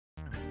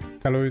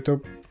Hello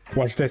YouTube,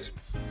 watch this.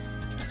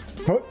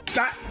 Oh,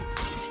 ah!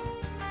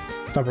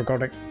 Stop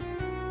recording.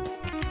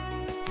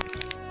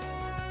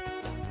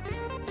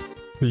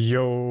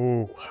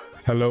 Yo!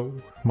 Hello,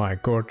 my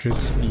gorgeous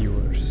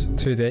viewers.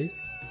 Today,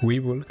 we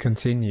will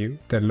continue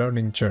the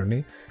learning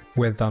journey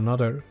with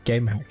another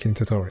game hacking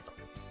tutorial.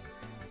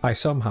 I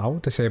somehow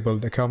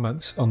disabled the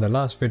comments on the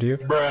last video,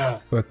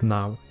 but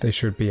now they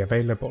should be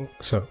available,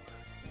 so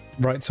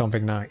write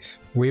something nice.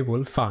 We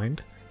will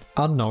find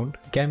unknown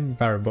game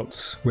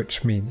variables,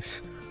 which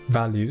means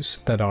values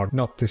that are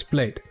not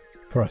displayed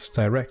for us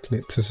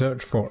directly to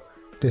search for.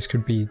 This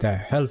could be the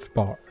health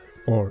bar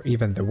or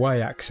even the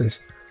y-axis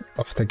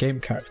of the game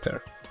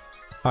character.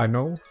 I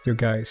know you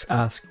guys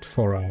asked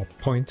for a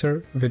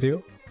pointer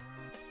video.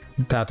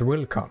 That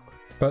will come,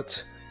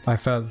 but I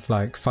felt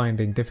like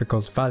finding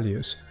difficult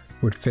values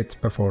would fit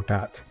before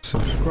that.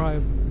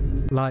 Subscribe,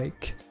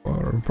 like,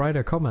 or write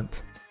a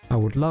comment. I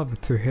would love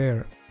to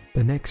hear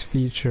the next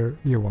feature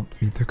you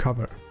want me to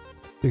cover.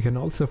 You can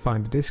also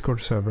find the Discord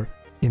server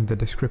in the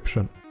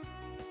description.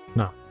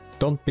 Now,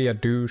 don't be a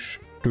douche.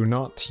 Do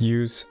not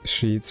use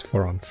sheets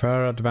for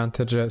unfair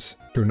advantages.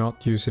 Do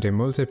not use it in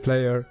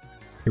multiplayer.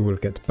 You will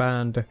get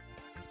banned.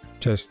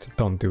 Just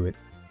don't do it.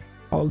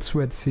 All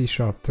Swedz C#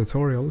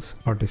 tutorials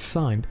are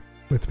designed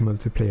with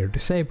multiplayer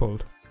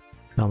disabled.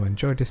 Now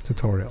enjoy this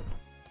tutorial.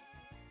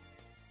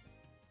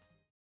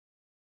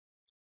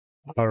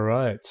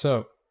 Alright,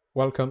 so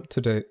welcome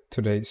to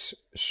today's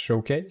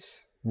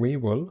showcase. We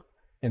will,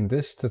 in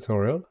this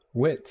tutorial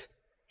with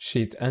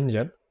Sheet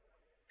Engine,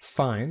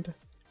 find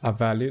a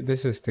value.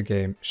 This is the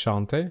game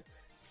Shantae.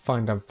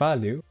 Find a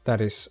value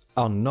that is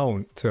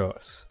unknown to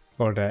us,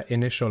 or the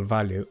initial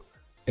value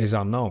is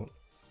unknown.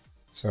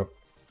 So,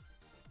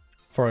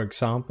 for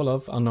example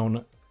of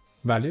unknown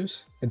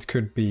values, it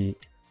could be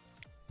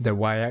the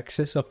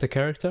y-axis of the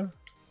character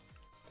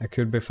that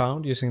could be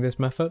found using this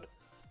method.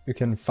 You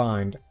can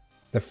find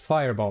the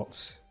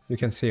fireballs you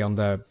can see on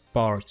the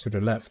bar to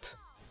the left.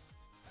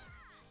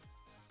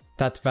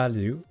 That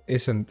value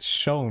isn't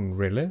shown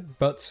really,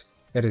 but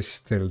it is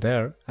still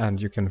there and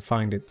you can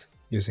find it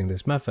using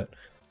this method.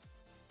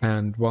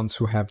 And once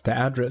we have the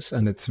address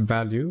and its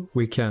value,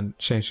 we can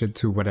change it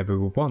to whatever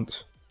we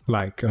want,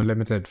 like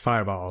unlimited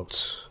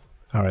fireballs.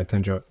 Alright,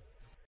 enjoy.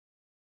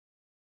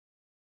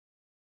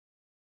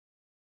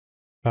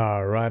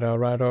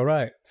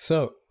 Alright.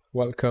 So,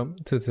 welcome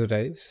to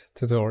today's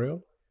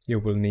tutorial. You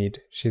will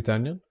need Sheet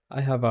Engine.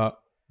 I have a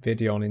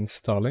video on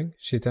installing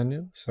Sheet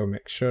Engine, so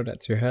make sure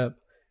that you have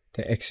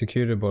the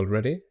executable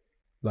ready,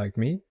 like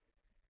me,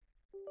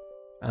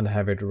 and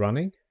have it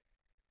running.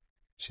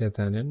 Sheet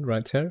Engine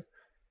right here,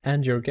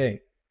 and your game.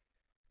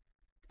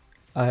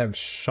 I have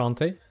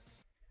Shantae,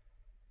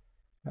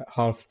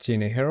 half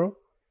genie hero,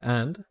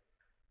 and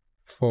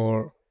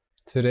for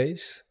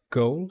today's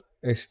goal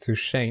is to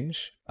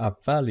change a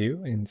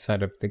value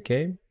inside of the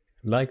game,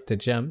 like the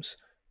gems,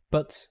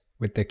 but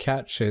with the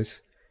catch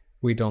is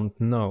we don't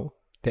know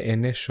the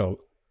initial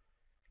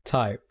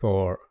type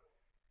or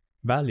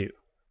value.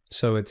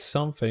 So it's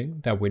something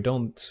that we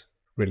don't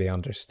really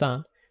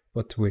understand,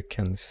 but we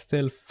can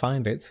still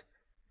find it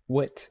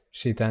with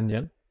Sheet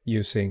Engine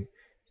using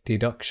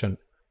deduction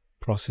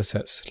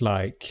processes,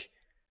 like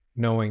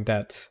knowing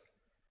that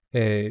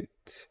it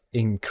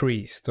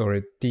increased or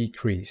it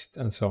decreased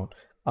and so on.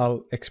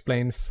 I'll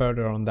explain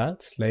further on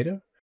that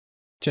later.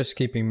 Just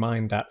keep in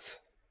mind that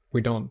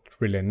we don't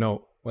really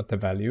know what the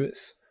value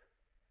is.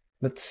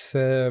 Let's,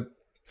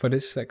 for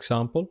this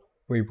example,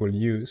 we will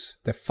use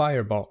the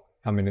fireball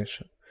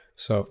ammunition.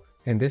 So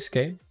in this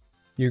game,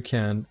 you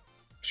can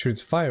shoot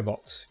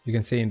fireballs. You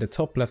can see in the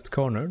top left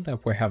corner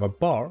that we have a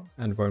bar,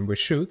 and when we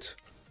shoot,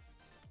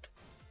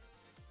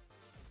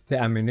 the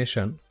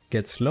ammunition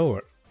gets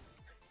lower.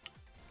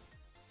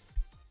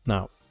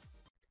 Now,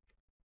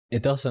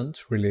 it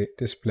doesn't really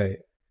display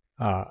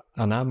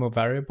an ammo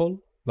variable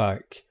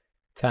like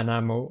 10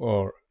 ammo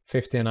or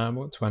 15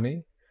 ammo,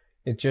 20.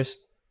 It just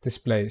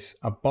displays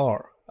a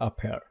bar up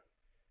here.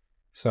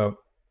 So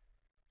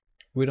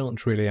we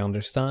don't really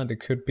understand. It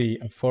could be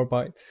a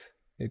 4-byte,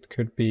 it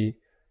could be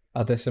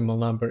a decimal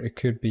number, it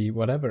could be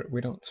whatever.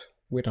 We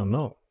don't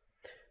know.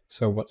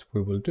 So what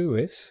we will do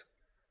is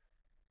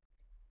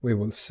we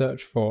will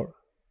search for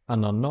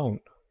an unknown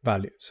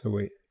value. So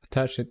we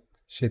attach it,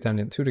 Sheet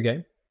Engine, to the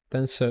game,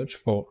 then search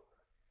for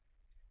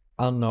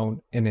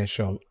unknown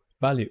initial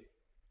value.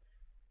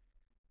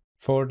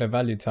 For the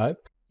value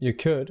type, you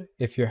could,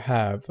 if you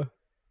have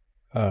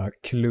a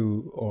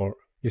clue or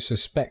you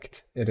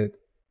suspect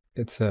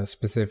it's a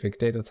specific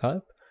data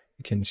type,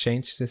 you can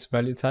change this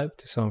value type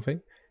to something,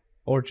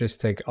 or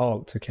just take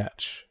all to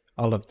catch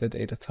all of the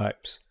data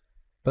types.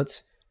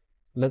 But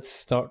let's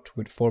start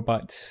with 4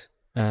 bytes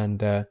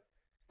and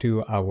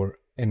do our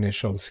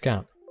initial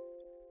scan.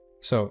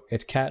 So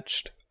it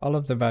catched all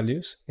of the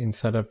values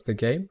inside of the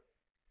game,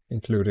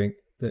 including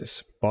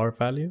this bar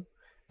value,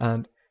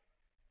 and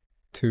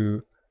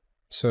to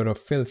sort of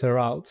filter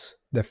out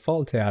the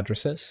faulty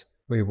addresses,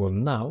 we will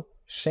now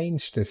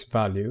change this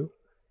value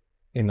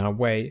in a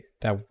way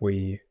that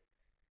we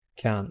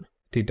can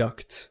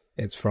deduct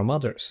it's from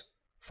others.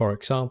 For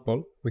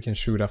example, we can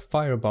shoot a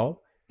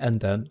fireball and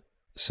then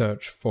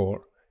search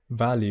for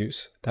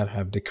values that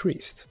have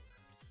decreased.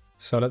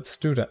 So let's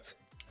do that.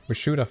 We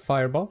shoot a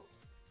fireball,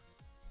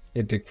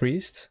 it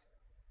decreased.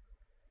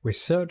 We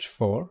search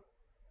for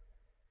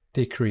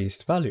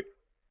decreased value.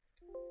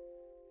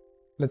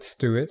 Let's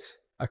do it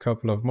a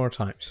couple of more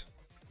times.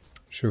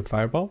 Shoot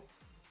fireball,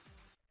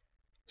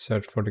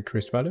 search for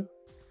decreased value.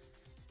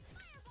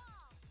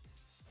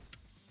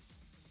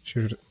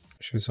 Shoot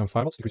some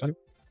fireballs, decreased value.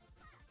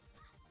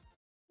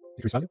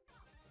 Decreased value.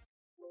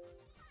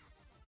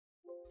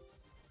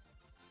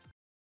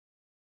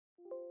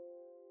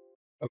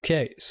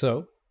 Okay,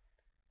 so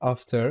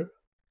after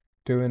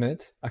doing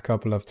it a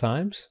couple of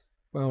times,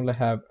 we only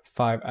have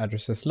 5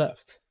 addresses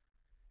left.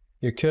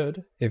 You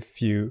could,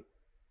 if you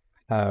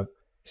have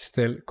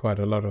still quite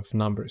a lot of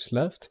numbers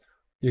left,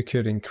 you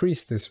could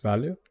increase this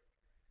value.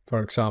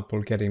 For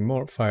example, getting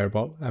more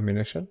fireball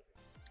ammunition.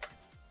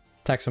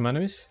 Attack some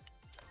enemies.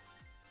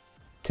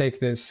 Take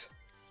this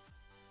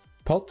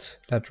pot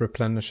that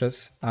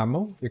replenishes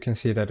ammo. You can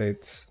see that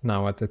it's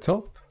now at the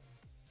top.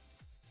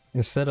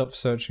 Instead of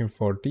searching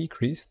for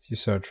decreased, you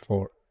search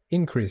for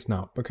increased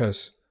now,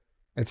 because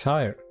it's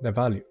higher, the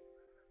value.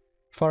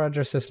 4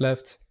 addresses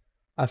left.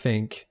 I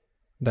think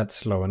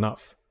that's low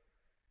enough.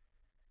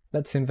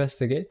 Let's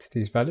investigate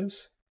these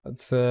values.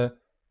 Let's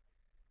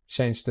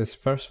change this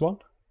first one.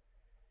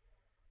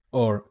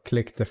 Or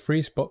click the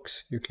freeze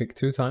box. You click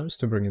 2 times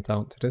to bring it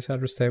down to this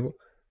address table.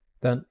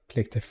 Then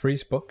click the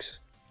freeze box.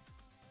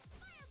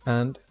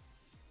 And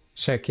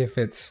check if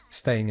it's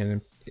staying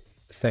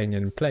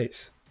in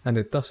place. And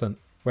it doesn't.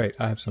 Wait,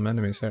 I have some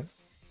enemies here.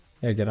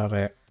 Yeah, get out of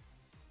here.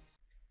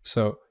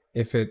 So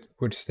if it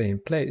would stay in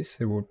place,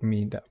 it would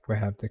mean that we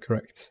have the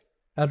correct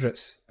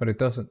address, but it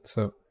doesn't.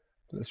 So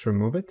let's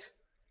remove it.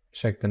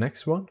 Check the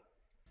next one.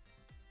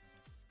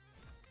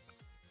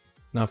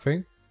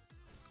 Nothing.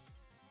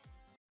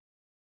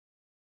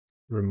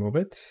 Remove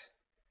it.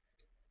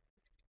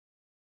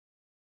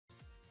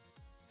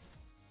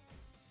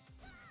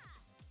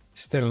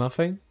 Still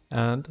nothing.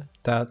 And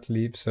that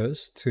leaves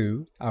us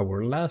to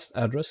our last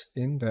address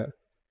in the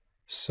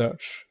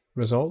search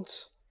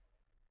results.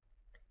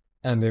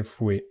 And if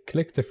we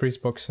click the freeze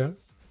box here,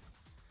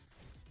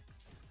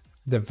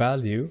 the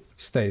value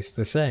stays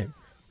the same.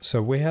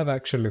 So we have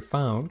actually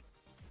found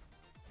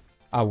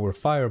our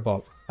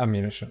fireball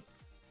ammunition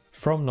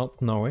from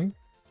not knowing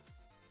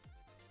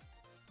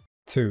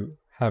to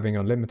having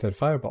unlimited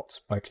fireballs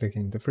by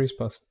clicking the freeze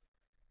button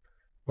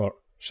or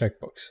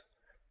checkbox.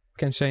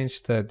 We can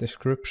change the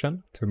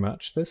description to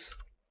match this.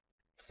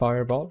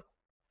 Fireball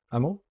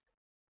ammo.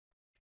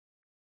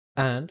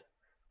 And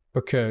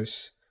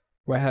because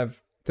we have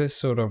this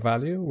sort of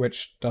value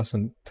which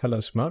doesn't tell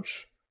us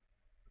much,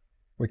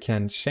 we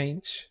can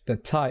change the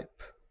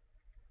type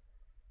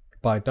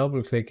by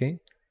double clicking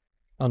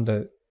on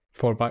the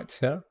 4 bytes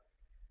here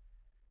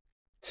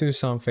to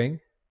something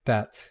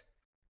that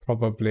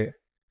probably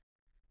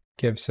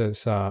gives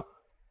us a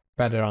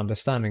better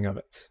understanding of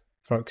it.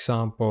 For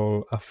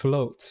example, a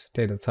float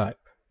data type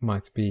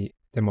might be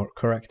the more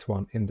correct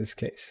one in this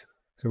case.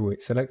 So we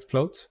select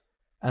float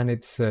and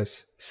it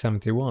says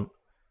 71.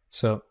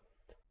 So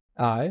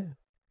I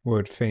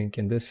would think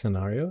in this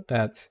scenario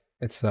that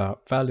it's a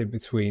value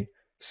between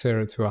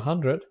 0 to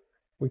 100.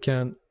 We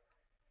can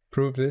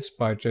prove this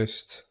by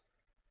just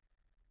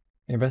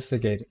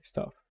investigating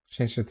stuff.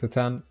 Change it to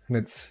 10 and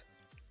it's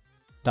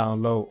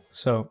down low.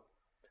 So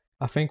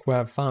I think we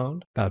have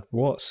found that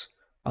was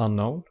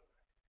unknown.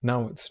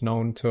 Now it's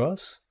known to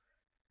us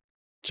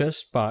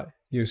just by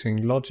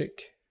using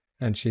logic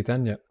and cheat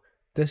engine.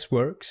 This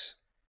works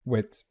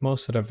with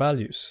most of the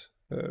values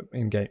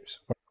in games.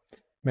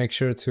 Make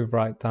sure to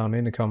write down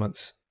in the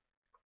comments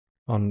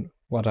on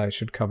what I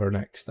should cover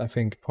next. I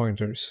think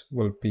pointers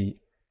will be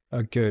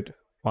a good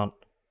one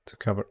to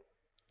cover.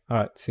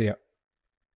 Alright, see ya.